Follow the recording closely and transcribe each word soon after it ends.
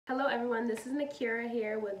Hello everyone, this is Nakira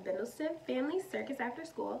here with Bindlestiff Family Circus After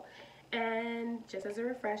School, and just as a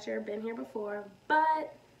refresher, been here before,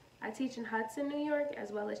 but I teach in Hudson, New York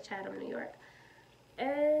as well as Chatham, New York,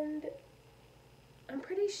 and I'm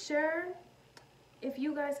pretty sure if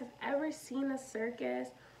you guys have ever seen a circus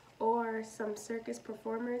or some circus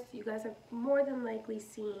performers, you guys have more than likely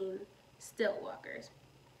seen stilt walkers.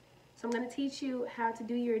 So I'm going to teach you how to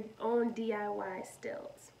do your own DIY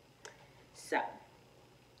stilts. So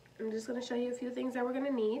I'm just going to show you a few things that we're going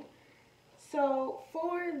to need. So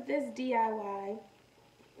for this DIY,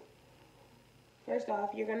 first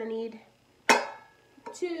off, you're going to need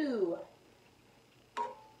two.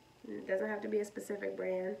 It doesn't have to be a specific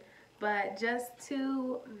brand, but just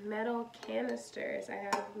two metal canisters. I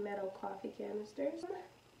have metal coffee canisters.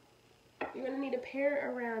 You're going to need a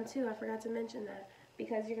pair around too. I forgot to mention that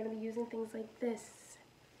because you're going to be using things like this,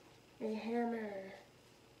 a hammer.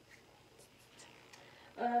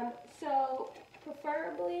 So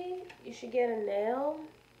preferably you should get a nail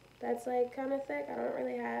that's like kind of thick. I don't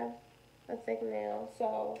really have a thick nail,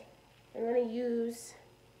 so I'm going to use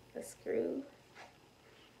a screw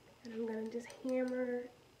and I'm going to just hammer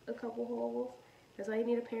a couple holes. That's all you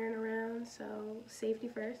need a parent around, so safety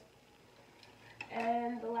first.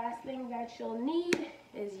 And the last thing that you'll need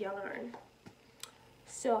is yarn.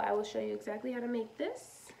 So I will show you exactly how to make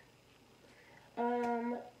this.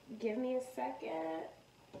 Give me a second.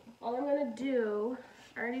 All I'm going to do,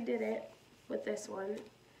 I already did it with this one,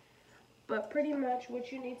 but pretty much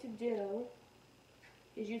what you need to do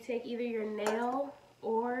is you take either your nail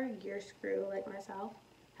or your screw, like myself.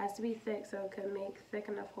 Has to be thick so it can make thick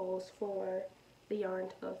enough holes for the yarn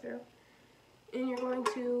to go through. And you're going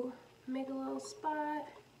to make a little spot,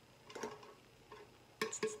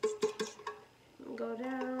 go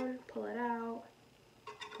down, pull it out,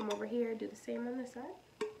 come over here, do the same on this side.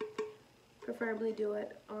 Preferably do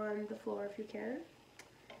it on the floor if you can.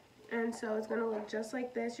 And so it's going to look just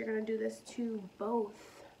like this. You're going to do this to both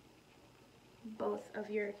of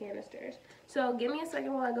your canisters. So give me a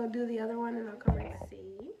second while I go do the other one and I'll come back and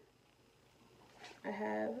see. I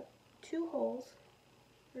have two holes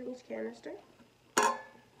in each canister.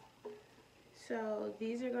 So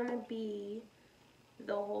these are going to be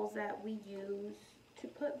the holes that we use to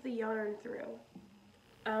put the yarn through.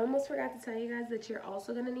 I almost forgot to tell you guys that you're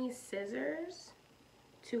also going to need scissors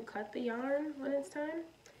to cut the yarn when it's time.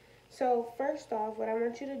 So first off, what I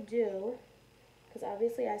want you to do, because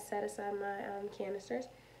obviously I set aside my canisters,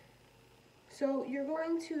 so you're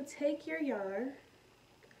going to take your yarn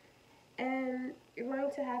and you're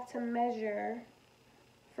going to have to measure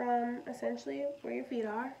from essentially where your feet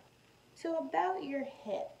are to about your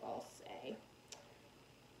hip, I'll say.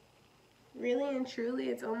 Really and truly,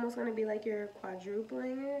 it's almost going to be like you're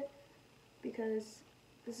quadrupling it, because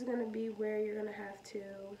this is going to be where you're going to have to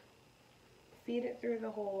feed it through the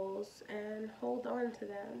holes and hold on to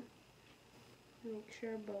them. Make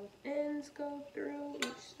sure both ends go through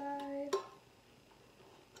each side.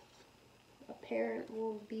 A parent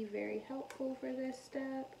will be very helpful for this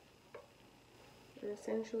step. And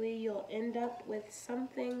essentially, you'll end up with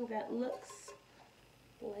something that looks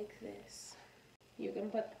like this. You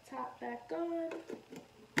can put the top back on,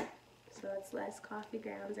 so it's less coffee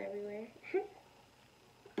grounds everywhere.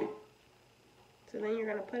 So then you're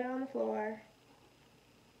going to put it on the floor,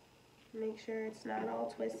 make sure it's not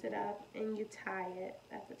all twisted up, and you tie it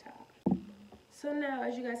at the top. So now,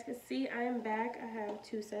 as you guys can see, I am back. I have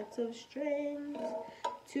two sets of strings,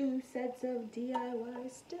 two sets of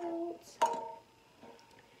DIY stilts.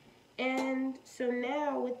 And so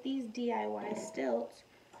now with these DIY stilts,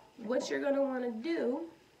 what you're going to want to do,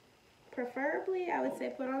 preferably I would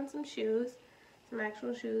say put on some shoes, some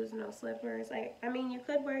actual shoes, no slippers. I mean, you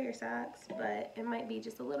could wear your socks, but it might be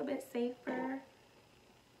just a little bit safer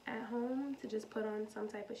at home to just put on some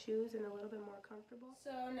type of shoes and a little bit more comfortable.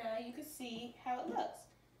 So now you can see how it looks.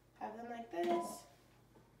 Have them like this.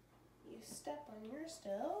 You step on your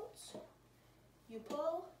stilts. You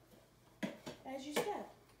pull as you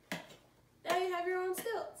step. Now you have your own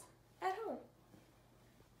stilts at home.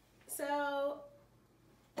 So,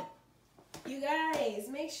 you guys,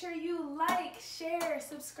 make sure you like, share,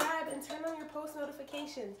 subscribe, and turn on your post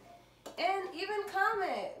notifications. And even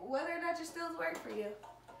comment whether or not your stilts work for you.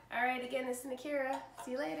 Alright, again, this is Nakira.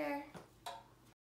 See you later.